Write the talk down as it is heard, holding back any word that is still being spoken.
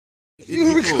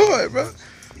You record, bro.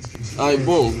 Alright,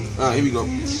 boom. Alright, here we go.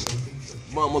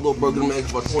 Bought my little brother them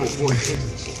Xbox 20, 40,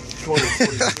 60, 20, 40,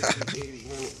 60, 80,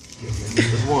 100.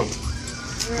 That's one.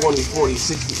 20, 40,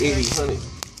 60, 80, 100.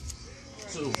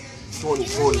 Two. 20,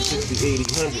 40, 60, 80,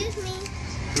 100.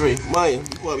 Three. Maya, you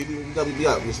gotta be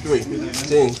out. It's three.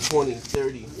 10, 20,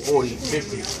 30, 40,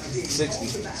 50, 60,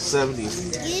 70,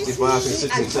 65,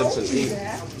 60, 70, 80.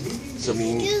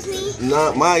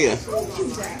 79, Maya.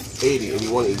 80,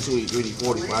 81, 82, 83,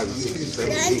 84, 85, 86,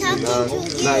 87,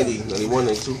 89, 90, 91,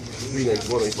 92, 93,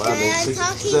 94, 95, 96,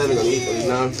 97, 98,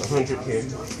 99, 100 here.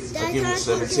 I give him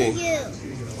 17.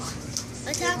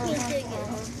 I'm talking to you.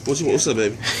 What's up,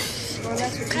 baby?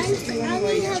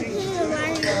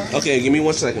 Okay, give me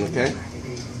 1 second, okay?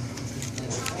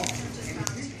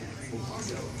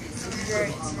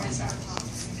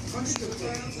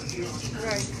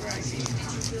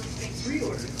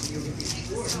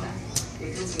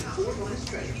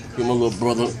 Get my little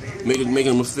brother, making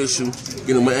him official.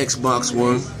 Get him an Xbox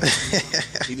One.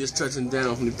 He just touching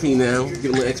down from the P now. Get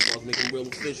him an Xbox, make him real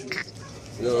official.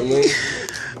 You know what I mean?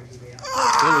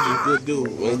 He was a good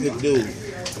dude, man. Good dude.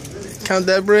 Count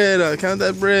that bread up. Count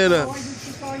that bread up. Why did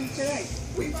she call you today?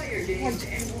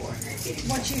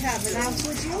 What you have, an ounce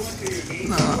with you?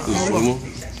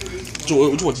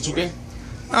 What you want, the 2K?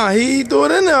 Nah, he threw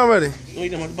it in there already. No, he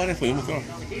didn't want to buy that for you.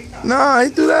 Nah, he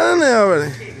threw that in there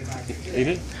already. He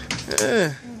did?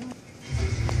 Yeah.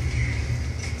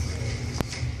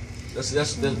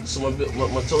 So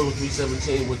my total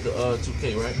 317 with the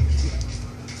 2K, right?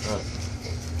 Alright.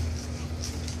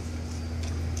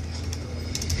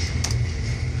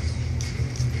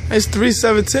 It's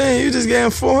 317. You just gave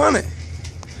him 400.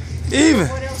 Even.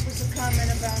 What else was the comment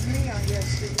about me on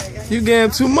yesterday? You gave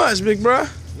him too much, big bro.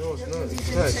 No, it's not. It's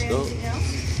facts, though.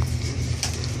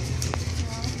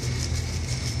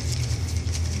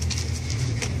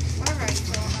 All right,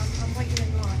 so I'm waiting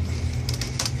in line.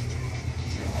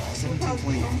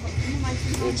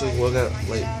 1720. Well, I got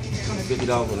like $50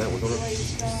 on that one, don't I?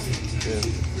 Yeah.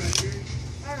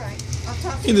 All right, I'll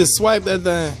talk to You just swipe that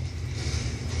thing.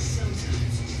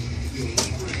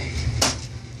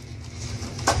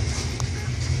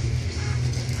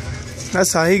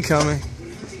 That's how he coming.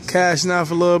 Cash now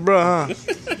for little bro, huh?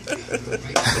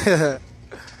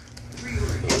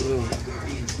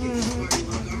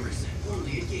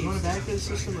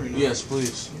 Yes,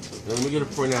 please. Now, let me get a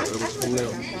print out. Let me come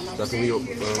out. So I can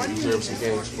reserve some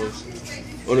games, please.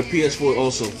 On the PS4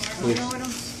 also, please.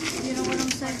 you know what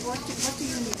I'm saying? What do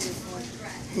you need it for?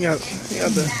 He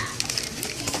got the.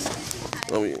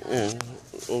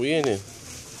 Oh, we in there.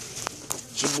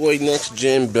 It's your boy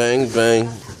Nxtgen, bang, bang.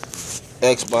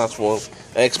 Xbox One.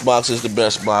 Xbox is the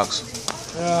best box.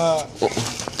 Yeah,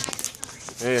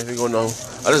 we gonna know.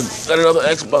 I just got another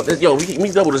Xbox. Yo, we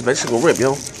double this bag. This shit gonna rip,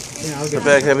 yo. Yeah, The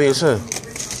bag heavy as hell.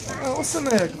 What's in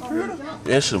there? Computer?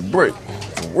 Yeah, it's a brick.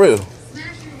 For real.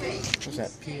 What's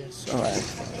that? PS? Alright.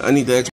 I need the Xbox.